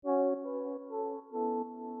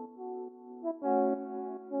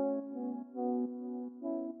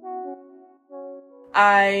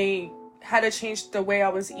I had to change the way I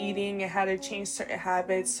was eating and had to change certain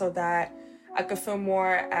habits so that I could feel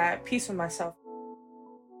more at peace with myself.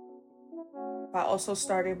 I also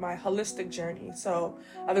started my holistic journey. So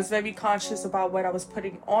I was very conscious about what I was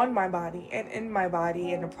putting on my body and in my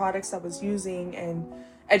body and the products I was using, and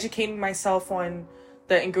educating myself on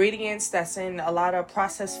the ingredients that's in a lot of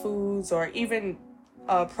processed foods or even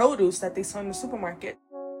produce that they sell in the supermarket.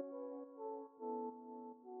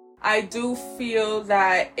 I do feel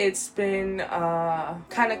that it's been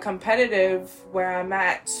kind of competitive where I'm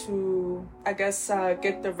at to, I guess,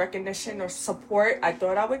 get the recognition or support I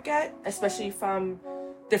thought I would get, especially from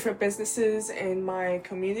different businesses in my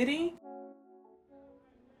community.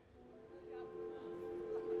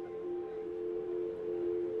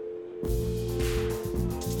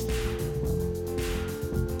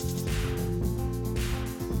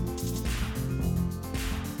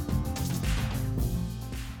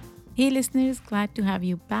 Hey listeners, glad to have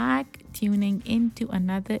you back, tuning into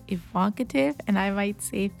another evocative and I might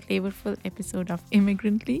say flavorful episode of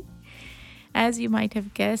Immigrantly. As you might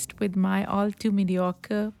have guessed with my all too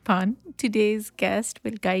mediocre pun, today's guest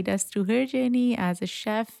will guide us through her journey as a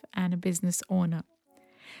chef and a business owner.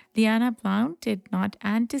 Lyana Blount did not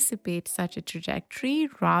anticipate such a trajectory.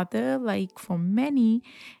 Rather, like for many,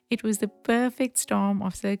 it was the perfect storm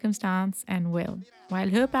of circumstance and will. While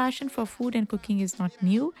her passion for food and cooking is not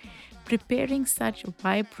new, preparing such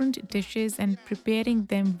vibrant dishes and preparing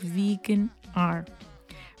them vegan are.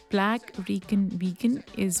 Black Rican Vegan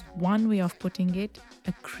is one way of putting it,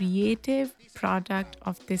 a creative product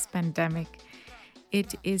of this pandemic.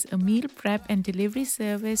 It is a meal prep and delivery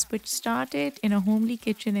service which started in a homely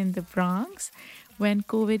kitchen in the Bronx. When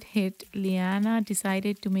COVID hit, Lyana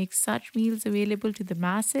decided to make such meals available to the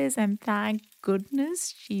masses, and thank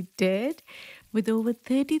goodness she did. With over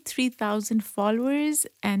 33,000 followers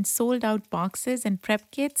and sold out boxes and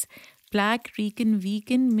prep kits, Black Rican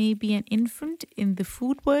Vegan may be an infant in the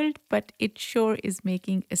food world, but it sure is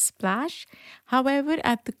making a splash. However,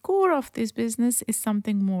 at the core of this business is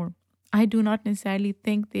something more. I do not necessarily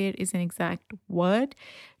think there is an exact word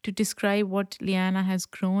to describe what Lyana has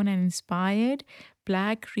grown and inspired.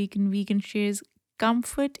 Black Rican Vegan shares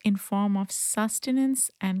comfort in form of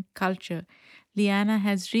sustenance and culture. Lyana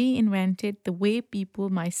has reinvented the way people,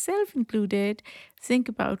 myself included, think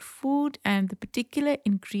about food and the particular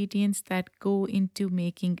ingredients that go into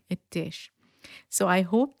making a dish. So I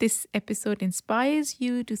hope this episode inspires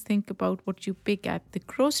you to think about what you pick at the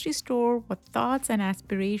grocery store, what thoughts and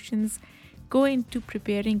aspirations go into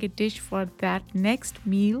preparing a dish for that next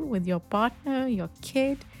meal with your partner, your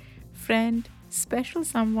kid, friend, special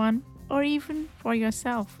someone, or even for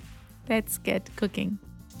yourself. Let's get cooking.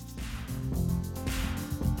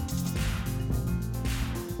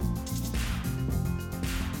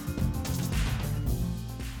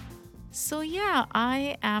 So yeah,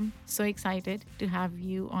 I am so excited to have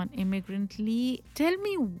you on Immigrantly. Tell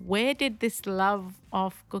me, where did this love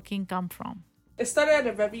of cooking come from? It started at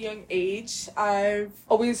a very young age. I've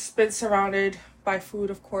always been surrounded by food,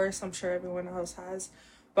 of course. I'm sure everyone else has.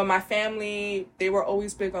 But my family, they were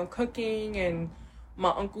always big on cooking, and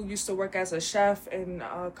my uncle used to work as a chef in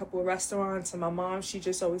a couple of restaurants, and my mom, she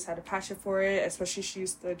just always had a passion for it, especially she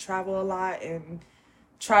used to travel a lot and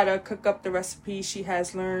try to cook up the recipes she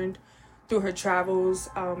has learned through her travels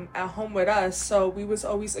at home with us. So we was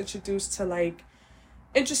always introduced to like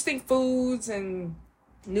interesting foods and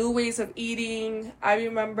new ways of eating. I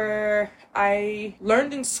remember I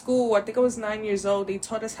learned in school, I think I was 9 years old, they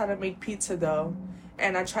taught us how to make pizza dough.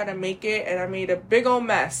 And I tried to make it and I made a big old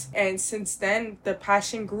mess. And since then, the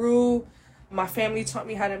passion grew. My family taught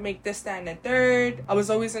me how to make this, that, and the third. I was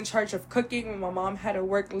always in charge of cooking when my mom had to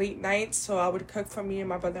work late nights. So I would cook for me and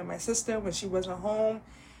my brother and my sister when she wasn't home.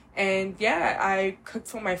 And yeah, I cooked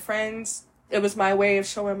for my friends. It was my way of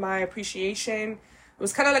showing my appreciation. It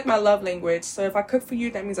was kind of like my love language. So if I cook for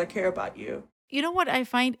you, that means I care about you. You know what I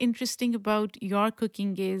find interesting about your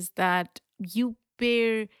cooking is that you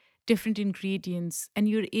pair different ingredients and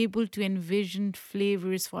you're able to envision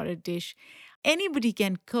flavors for a dish. Anybody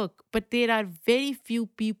can cook, but there are very few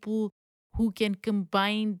people who can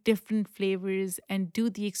combine different flavors and do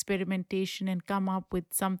the experimentation and come up with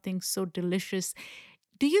something so delicious.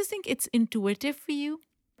 Do you think it's intuitive for you?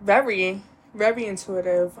 Very, very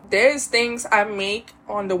intuitive. There's things I make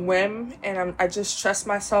on the whim and I just trust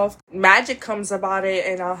myself. Magic comes about it,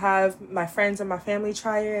 and I'll have my friends and my family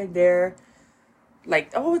try it, and they're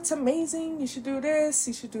like, oh, it's amazing. You should do this.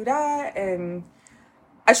 You should do that. And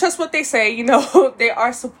I trust what they say, they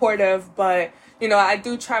are supportive, but, I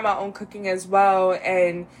do try my own cooking as well.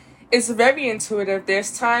 And It's very intuitive.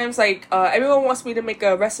 There's times like everyone wants me to make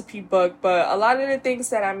a recipe book, but a lot of the things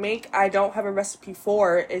that I make, I don't have a recipe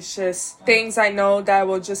for. It's just things I know that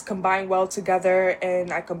will just combine well together,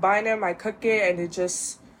 and I combine them, I cook it, and it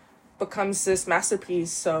just becomes this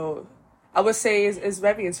masterpiece. So I would say it's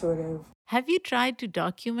very intuitive. Have you tried to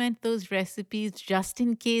document those recipes just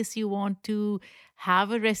in case you want to have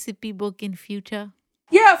a recipe book in future?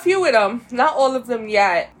 Yeah, a few of them. Not all of them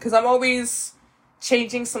yet, because I'm always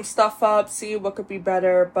changing some stuff up, see what could be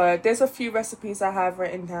better. But there's a few recipes I have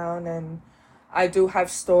written down and I do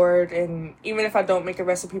have stored. And even if I don't make a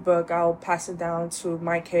recipe book, I'll pass it down to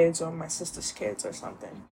my kids or my sister's kids or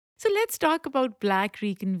something. So let's talk about Black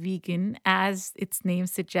Rican Vegan. As its name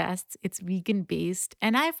suggests, it's vegan based.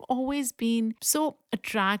 And I've always been so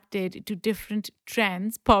attracted to different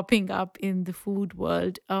trends popping up in the food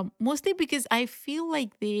world, mostly because I feel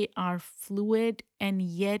like they are fluid and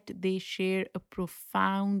yet they share a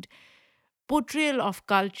profound portrayal of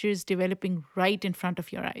cultures developing right in front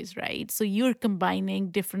of your eyes, right? So you're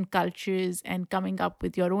combining different cultures and coming up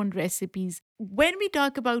with your own recipes. When we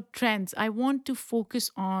talk about trends, I want to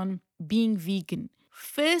focus on being vegan.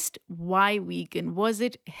 First, why vegan? Was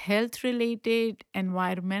it health related,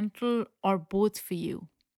 environmental, or both for you?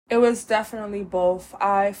 It was definitely both.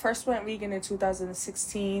 I first went vegan in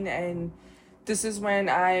 2016, and this is when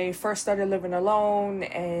I first started living alone,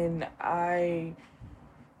 and I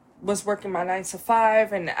was working my 9 to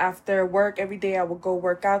 5, and after work every day I would go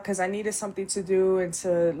work out because I needed something to do and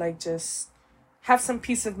to like just have some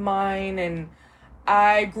peace of mind. And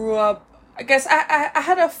I grew up, I guess I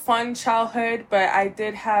had a fun childhood, but I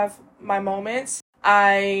did have my moments.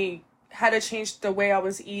 I had to change the way I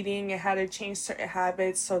was eating and had to change certain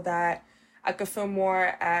habits so that I could feel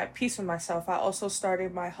more at peace with myself. I also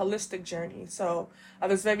started my holistic journey. So I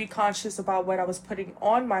was very conscious about what I was putting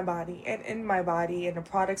on my body and in my body and the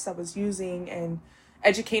products I was using, and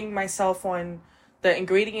educating myself on the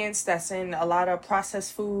ingredients that's in a lot of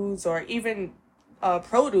processed foods or even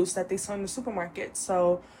produce that they sell in the supermarket.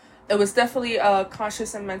 So it was definitely a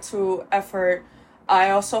conscious and mental effort. I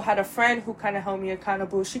also had a friend who kind of held me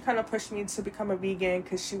accountable. She kind of pushed me to become a vegan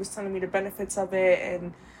because she was telling me the benefits of it,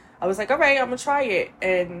 and I was like, all right, I'm gonna try it.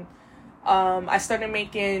 And I started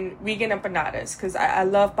making vegan empanadas because I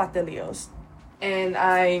love pastelillos. And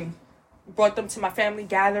I brought them to my family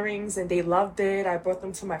gatherings and they loved it. I brought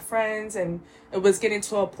them to my friends, and it was getting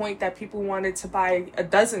to a point that people wanted to buy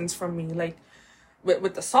dozens from me, like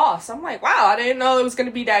with the sauce. I'm like, wow, I didn't know it was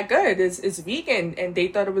gonna be that good. It's vegan, and they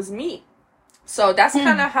thought it was meat. So that's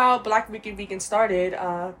kind of how Black Rican Vegan started.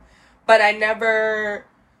 But I never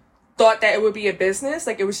thought that it would be a business.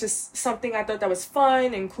 Like, it was just something I thought that was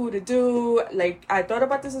fun and cool to do. Like, I thought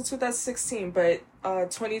about this in 2016, but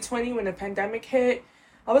 2020, when the pandemic hit,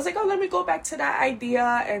 I was like, oh, let me go back to that idea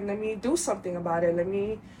and let me do something about it. Let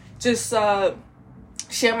me just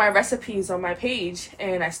share my recipes on my page.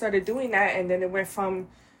 And I started doing that, and then it went from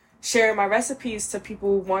sharing my recipes to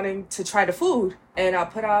people wanting to try the food. And I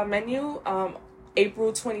put out a menu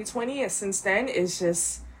April 2020, and since then it's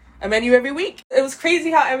just a menu every week. It was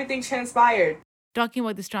crazy how everything transpired. Talking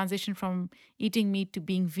about this transition from eating meat to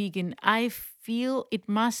being vegan, I feel it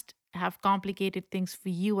must have complicated things for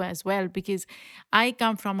you as well, because I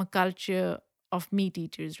come from a culture of meat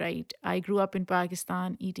eaters, right? I grew up in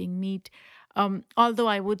Pakistan eating meat. Although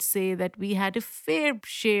I would say that we had a fair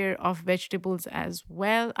share of vegetables as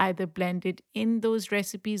well, either blended in those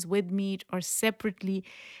recipes with meat or separately.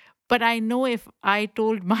 But I know if I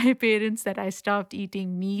told my parents that I stopped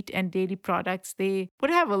eating meat and dairy products, they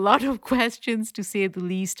would have a lot of questions, to say the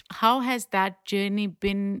least. How has that journey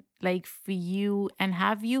been like for you? And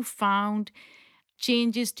have you found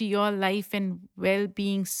changes to your life and well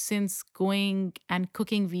being since going and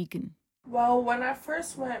cooking vegan? Well, when I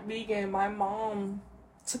first went vegan, my mom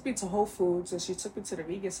took me to Whole Foods and she took me to the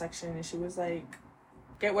vegan section, and she was like,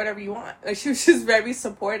 get whatever you want. Like, she was just very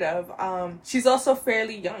supportive. She's also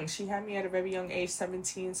fairly young. She had me at a very young age,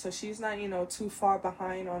 17, so she's not, too far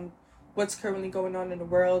behind on what's currently going on in the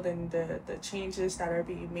world and the changes that are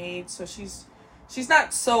being made. So she's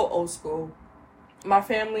not so old school. My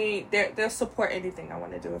family, they'll support anything I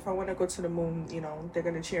want to do. If I want to go to the moon, they're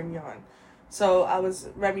going to cheer me on. So I was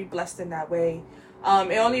very blessed in that way.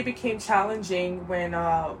 It only became challenging when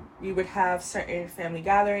we would have certain family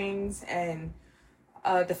gatherings, and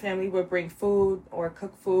the family would bring food or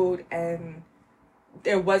cook food, and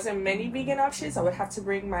there wasn't many vegan options. I would have to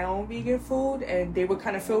bring my own vegan food, and they would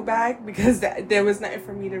kind of feel bad because there was nothing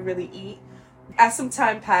for me to really eat. As some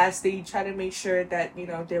time passed, they tried to make sure that,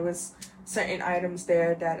 there was certain items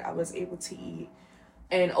there that I was able to eat.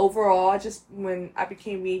 And overall, just when I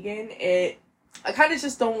became vegan, it I kind of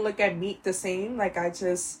just don't look at meat the same. Like, I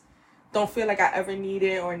just don't feel like I ever need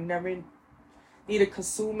it or never need to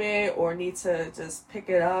consume it or need to just pick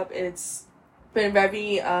it up. It's been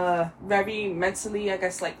very mentally, I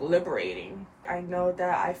guess, like, liberating. I know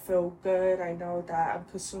that I feel good. I know that I'm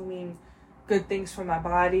consuming good things for my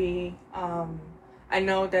body. I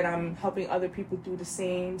know that I'm helping other people do the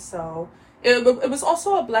same. So it was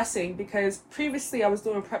also a blessing because previously I was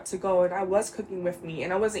doing prep to go and I was cooking with me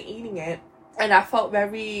and I wasn't eating it. And I felt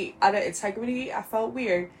very out of integrity. I felt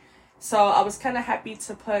weird. So I was kind of happy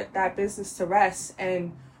to put that business to rest.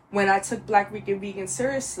 And when I took Black Rican Vegan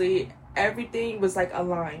seriously, everything was like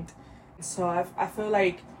aligned. So I feel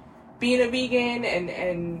like being a vegan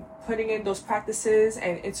and putting in those practices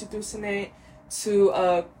and introducing it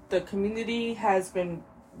to the community has been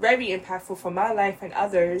very impactful for my life and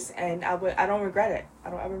others. And I don't regret it. I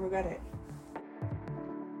don't ever regret it.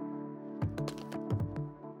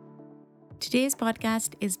 Today's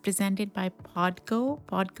podcast is presented by Podgo.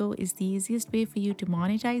 Podgo is the easiest way for you to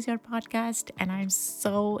monetize your podcast, and I'm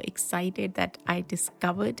so excited that I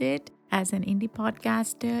discovered it. As an indie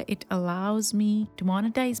podcaster, it allows me to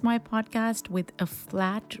monetize my podcast with a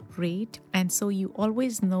flat rate, and so you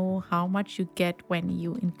always know how much you get when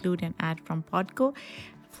you include an ad from Podgo.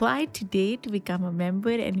 Apply today to become a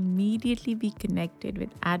member and immediately be connected with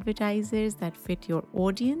advertisers that fit your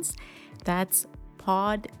audience. That's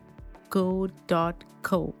podgo.co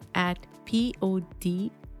at podgo.co,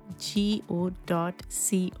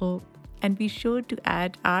 and be sure to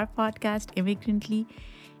add our podcast Immigrantly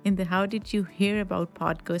in the How Did You Hear About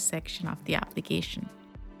Podgo section of the application.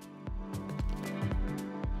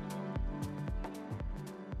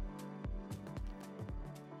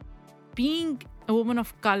 Being a woman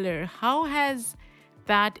of color, how has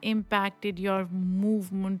that impacted your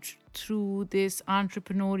movement through this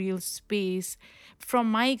entrepreneurial space? From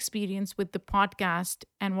my experience with the podcast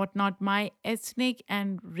and whatnot, my ethnic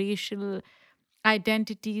and racial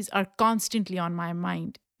identities are constantly on my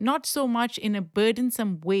mind. Not so much in a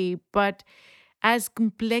burdensome way, but as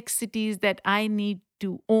complexities that I need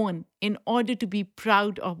to own in order to be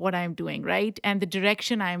proud of what I'm doing, right? And the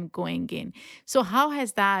direction I'm going in. So, how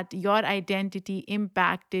has that, your identity,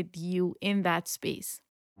 impacted you in that space?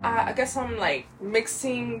 I guess I'm like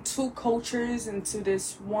mixing two cultures into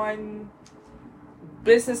this one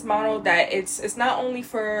business model that it's not only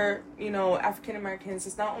for, African Americans,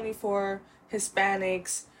 it's not only for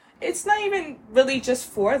Hispanics, it's not even really just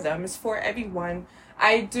for them, it's for everyone.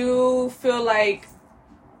 I do feel like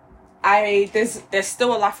there's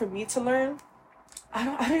still a lot for me to learn.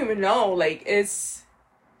 I don't even know, like, it's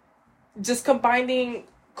just combining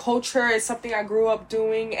culture is something I grew up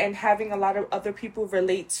doing and having a lot of other people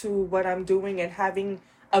relate to what I'm doing and having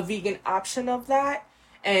a vegan option of that.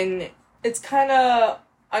 And it's kind of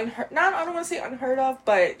I don't want to say unheard of,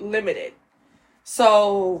 but limited.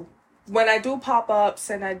 So when I do pop-ups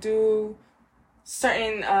and I do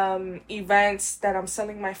certain events that I'm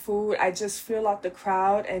selling my food, I just feel out the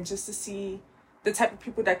crowd, and just to see the type of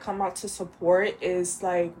people that come out to support is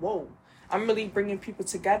like, whoa, I'm really bringing people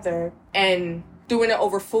together and doing it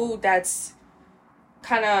over food that's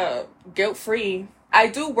kind of guilt-free. I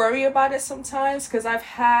do worry about it sometimes because I've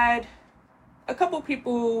had a couple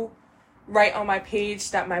people write on my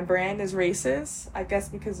page that my brand is racist, I guess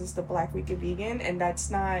because it's the Black Rican Vegan, and that's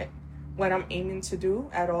not what I'm aiming to do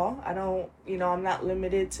at all. I don't, I'm not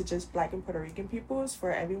limited to just Black and Puerto Rican people. It's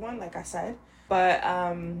for everyone, like I said. But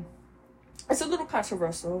it's a little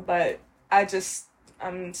controversial, but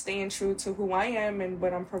I'm staying true to who I am and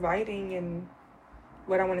what I'm providing and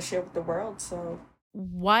what I want to share with the world. So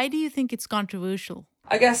why do you think it's controversial?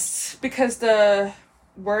 I guess because the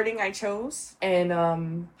wording I chose and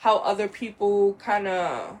how other people kind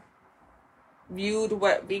of viewed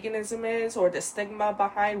what veganism is, or the stigma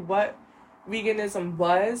behind what veganism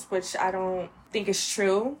was, which I don't think is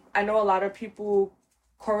true. I know a lot of people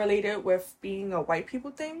correlate it with being a white people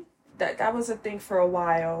thing. That was a thing for a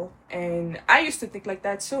while, and I used to think like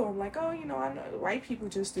that too. I'm like, oh, I know white people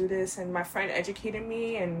just do this, and my friend educated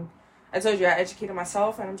me, and I told you I educated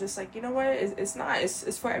myself, and I'm just like, you know what? It's not.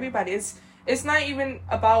 It's for everybody. It's not even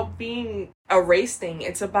about being a race thing.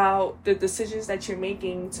 It's about the decisions that you're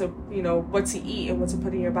making to, what to eat and what to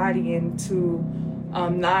put in your body, and to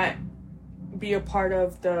not be a part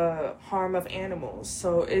of the harm of animals.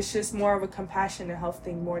 So it's just more of a compassion and health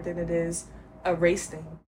thing more than it is a race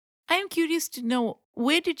thing. I'm curious to know,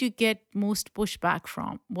 where did you get most pushback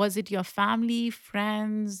from? Was it your family,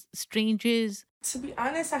 friends, strangers? To be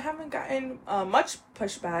honest, I haven't gotten much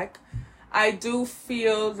pushback. I do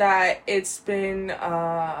feel that it's been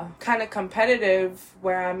kind of competitive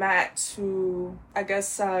where I'm at to, I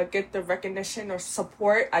guess, get the recognition or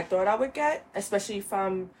support I thought I would get, especially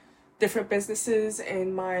from different businesses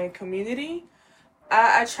in my community.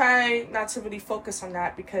 I try not to really focus on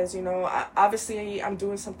that because, obviously I'm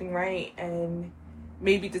doing something right, and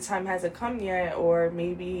maybe the time hasn't come yet, or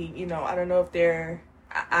maybe, I don't know if they're,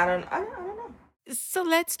 I don't know. So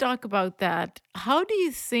let's talk about that. How do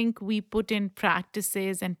you think we put in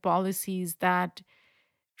practices and policies that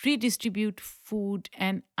redistribute food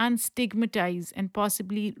and unstigmatize and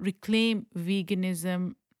possibly reclaim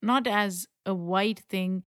veganism, not as a white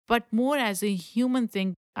thing, but more as a human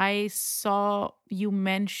thing? I saw you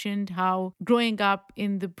mentioned how growing up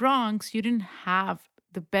in the Bronx, you didn't have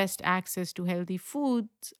the best access to healthy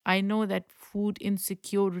foods. I know that food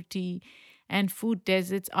insecurity and food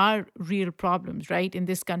deserts are real problems, right, in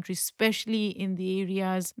this country, especially in the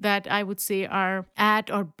areas that I would say are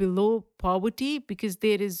at or below poverty, because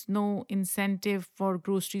there is no incentive for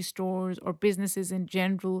grocery stores or businesses in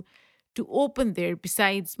general to open there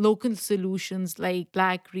besides local solutions like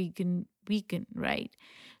Black Rican Vegan, right?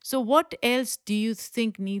 So, what else do you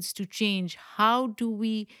think needs to change? How do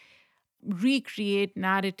we recreate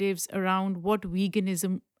narratives around what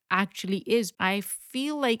veganism actually is? I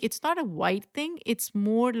feel like it's not a white thing, it's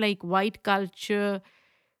more like white culture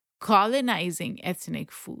colonizing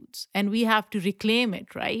ethnic foods, and we have to reclaim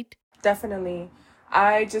it, right? Definitely.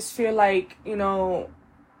 I just feel like,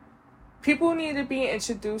 people need to be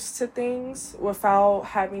introduced to things without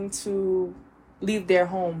having to leave their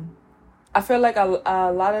home. I feel like a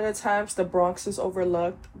lot of the times the Bronx is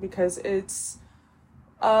overlooked because it's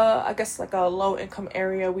I guess like a low income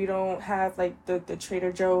area. We don't have like the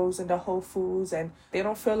Trader Joe's and the Whole Foods, and they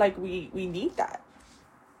don't feel like we need that.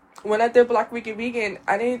 When I did Black Rican Vegan,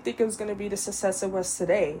 I didn't think it was gonna be the success it was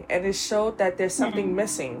today. And it showed that there's something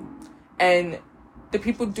missing. And the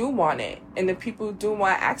people do want it, and the people do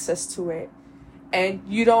want access to it. And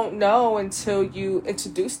you don't know until you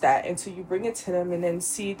introduce that, until you bring it to them and then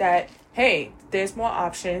see that, hey, there's more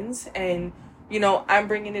options, and I'm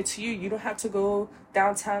bringing it to you. You don't have to go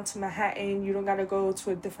downtown to Manhattan. You don't got to go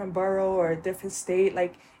to a different borough or a different state.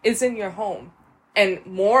 Like, it's in your home. And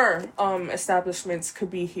more establishments could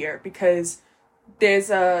be here because there's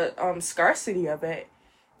a scarcity of it.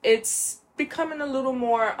 It's becoming a little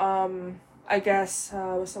more I guess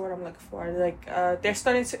what's the word I'm looking for? Like they're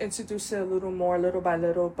starting to introduce it a little more, little by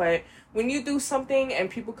little. But when you do something and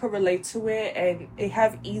people can relate to it and they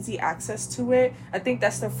have easy access to it, I think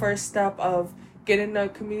that's the first step of getting the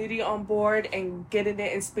community on board and getting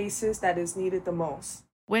it in spaces that is needed the most.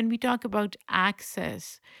 When we talk about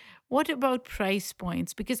access, what about price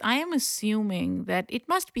points? Because I am assuming that it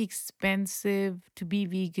must be expensive to be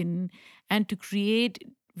vegan and to create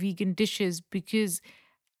vegan dishes, because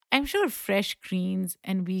I'm sure fresh greens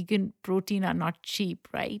and vegan protein are not cheap,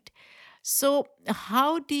 right? So,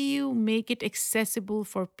 how do you make it accessible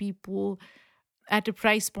for people at a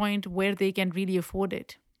price point where they can really afford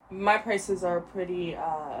it? My prices are pretty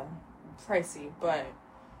pricey, but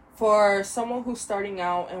for someone who's starting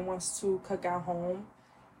out and wants to cook at home,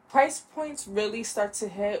 price points really start to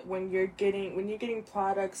hit when you're getting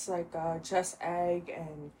products like Just Egg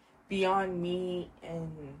and Beyond Meat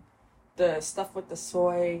and the stuff with the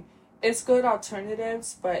soy. It's good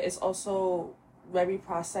alternatives, but it's also very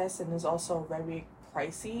processed and is also very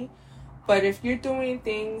pricey. But if you're doing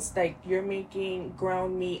things like you're making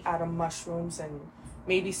ground meat out of mushrooms and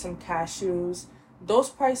maybe some cashews, those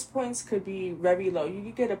price points could be very low. You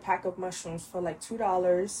could get a pack of mushrooms for like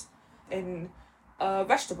 $2, and a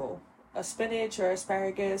vegetable, a spinach or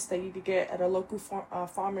asparagus that you could get at a local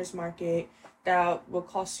farmer's market that will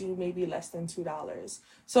cost you maybe less than $2.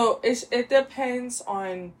 So it depends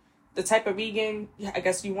on the type of vegan I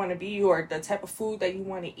guess you want to be, or the type of food that you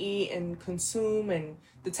want to eat and consume, and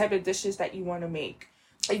the type of dishes that you want to make.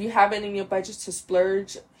 If you have it in your budget to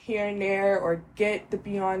splurge here and there, or get the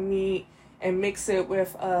Beyond Meat and mix it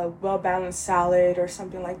with a well-balanced salad or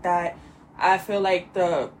something like that, I feel like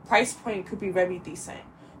the price point could be very decent.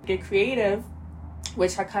 Get creative,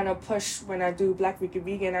 which I kind of push when I do Black Rican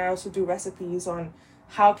Vegan. I also do recipes on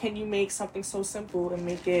how can you make something so simple and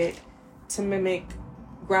make it to mimic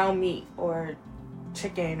ground meat or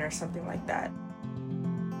chicken or something like that.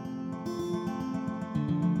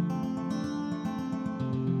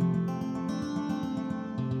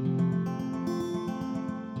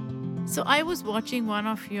 So, I was watching one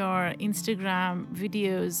of your Instagram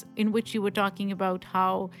videos in which you were talking about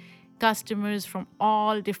how customers from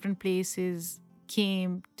all different places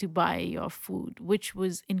came to buy your food, which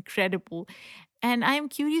was incredible. And I'm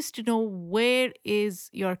curious to know, where is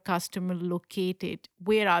your customer located?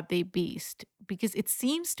 Where are they based? Because it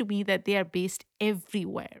seems to me that they are based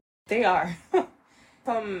everywhere. They are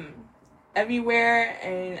from everywhere,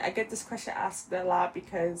 and I get this question asked a lot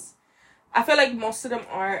because I feel like most of them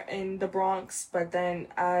are in the Bronx, but then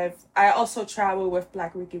I also travel with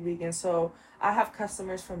Black Rican Vegan, so I have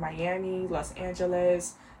customers from Miami, Los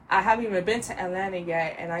Angeles. I haven't even been to Atlanta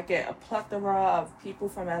yet, and I get a plethora of people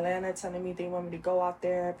from Atlanta telling me they want me to go out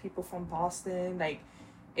there. People from Boston, like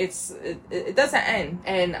it doesn't end,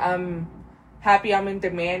 and I'm happy I'm in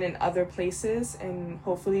demand in other places, and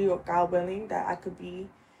hopefully, God willing, that I could be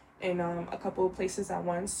in a couple of places at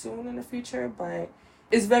once soon in the future, but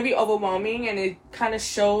it's very overwhelming, and it kind of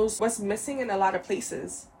shows what's missing in a lot of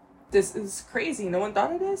places. This is crazy. No one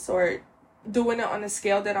thought of this, or doing it on the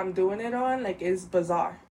scale that I'm doing it on, like, is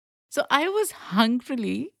bizarre. So I was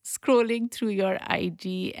hungrily scrolling through your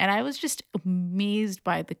IG and I was just amazed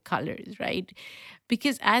by the colors, right?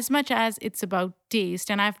 Because as much as it's about taste,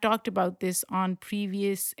 and I've talked about this on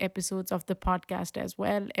previous episodes of the podcast as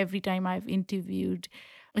well, every time I've interviewed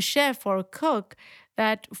a chef or a cook,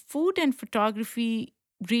 that food and photography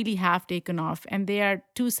really have taken off, and they are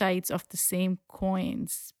two sides of the same coin,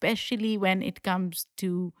 especially when it comes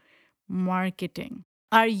to marketing.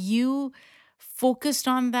 Are you focused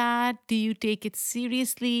on that? Do you take it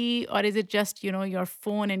seriously, or is it just, your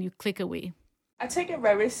phone and you click away? I take it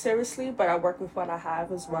very seriously, but I work with what I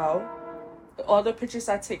have as well. All the pictures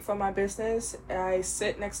I take from my business, I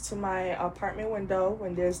sit next to my apartment window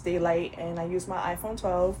when there's daylight, and I use my iPhone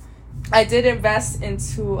 12. I did invest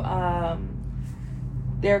into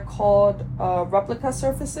they're called replica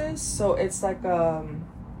surfaces, so it's like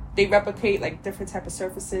they replicate like different type of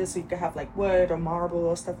surfaces, so you could have like wood or marble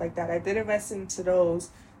or stuff like that. I did invest into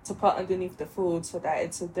those to put underneath the food so that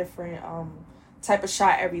it's a different type of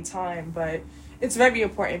shot every time. But it's very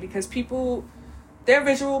important because people, they're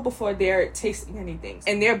visual before they're tasting anything,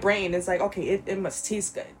 and their brain is like, okay, it must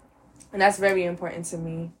taste good, and that's very important to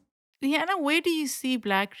me. Liana, where do you see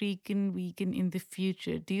Black Rican Vegan in the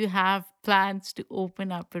future? Do you have plans to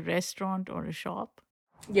open up a restaurant or a shop?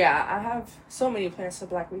 Yeah, I have so many plans for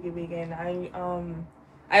Black Rican Vegan.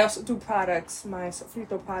 I also do products, my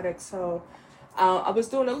sofrito products. So I was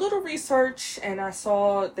doing a little research, and I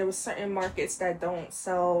saw there was certain markets that don't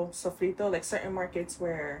sell sofrito, like certain markets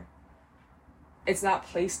where it's not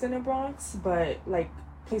placed in the Bronx, but like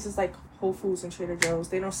places like Whole Foods and Trader Joe's,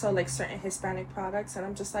 they don't sell like certain Hispanic products, and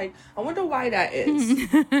I'm just like, I wonder why that is.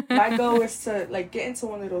 My goal is to like get into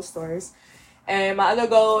one of those stores, and my other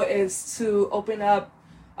goal is to open up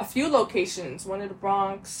a few locations, one in the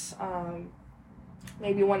Bronx,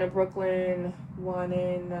 maybe one in Brooklyn, one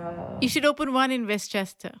in You should open one in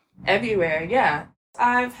Westchester. everywhere. Yeah,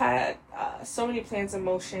 I've had so many plans in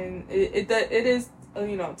motion. It is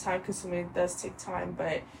time consuming. It does take time,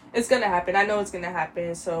 but it's gonna happen. I know it's gonna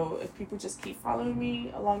happen. So if people just keep following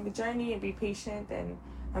me along the journey and be patient, then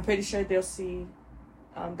I'm pretty sure they'll see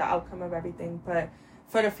the outcome of everything. But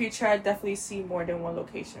for the future, I definitely see more than one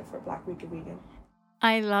location for Black Rican Vegan.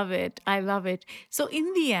 I love it. I love it. So,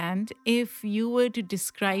 in the end, if you were to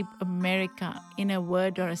describe America in a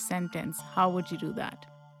word or a sentence, how would you do that?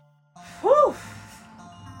 Whew.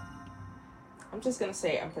 I'm just gonna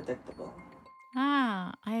say unpredictable.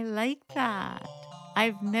 I like that.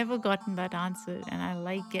 I've never gotten that answer and I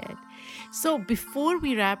like it. So, before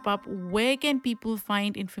we wrap up, where can people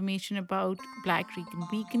find information about Black Rican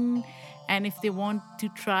Vegan? And if they want to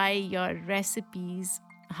try your recipes,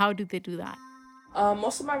 how do they do that?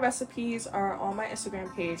 Most of my recipes are on my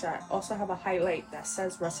Instagram page. I also have a highlight that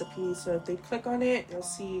says recipes, so if they click on it, they'll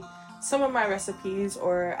see some of my recipes.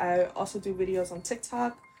 Or I also do videos on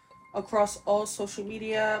TikTok, across all social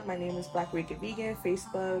media. My name is Black Rican Vegan: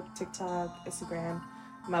 Facebook, TikTok, Instagram.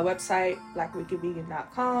 My website,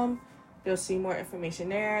 blackrickenvegan.com. They'll see more information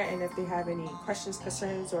there, and if they have any questions,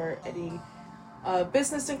 concerns, or any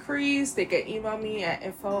business inquiries, they can email me at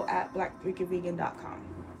info@blackrickenvegan.com.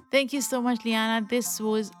 Thank you so much, Liana. This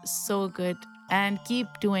was so good. And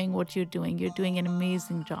keep doing what you're doing. You're doing an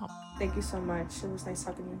amazing job. Thank you so much. It was nice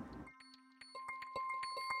talking to you.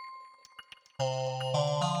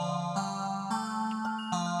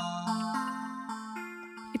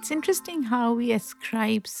 It's interesting how we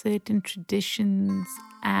ascribe certain traditions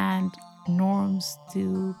and norms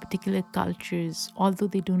to particular cultures, although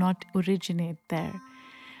they do not originate there.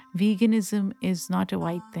 Veganism is not a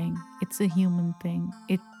white thing, it's a human thing.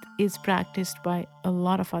 It is practiced by a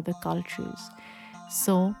lot of other cultures.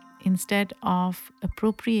 So instead of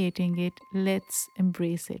appropriating it, let's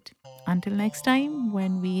embrace it. Until next time,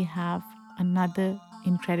 when we have another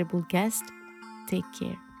incredible guest. Take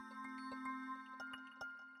care.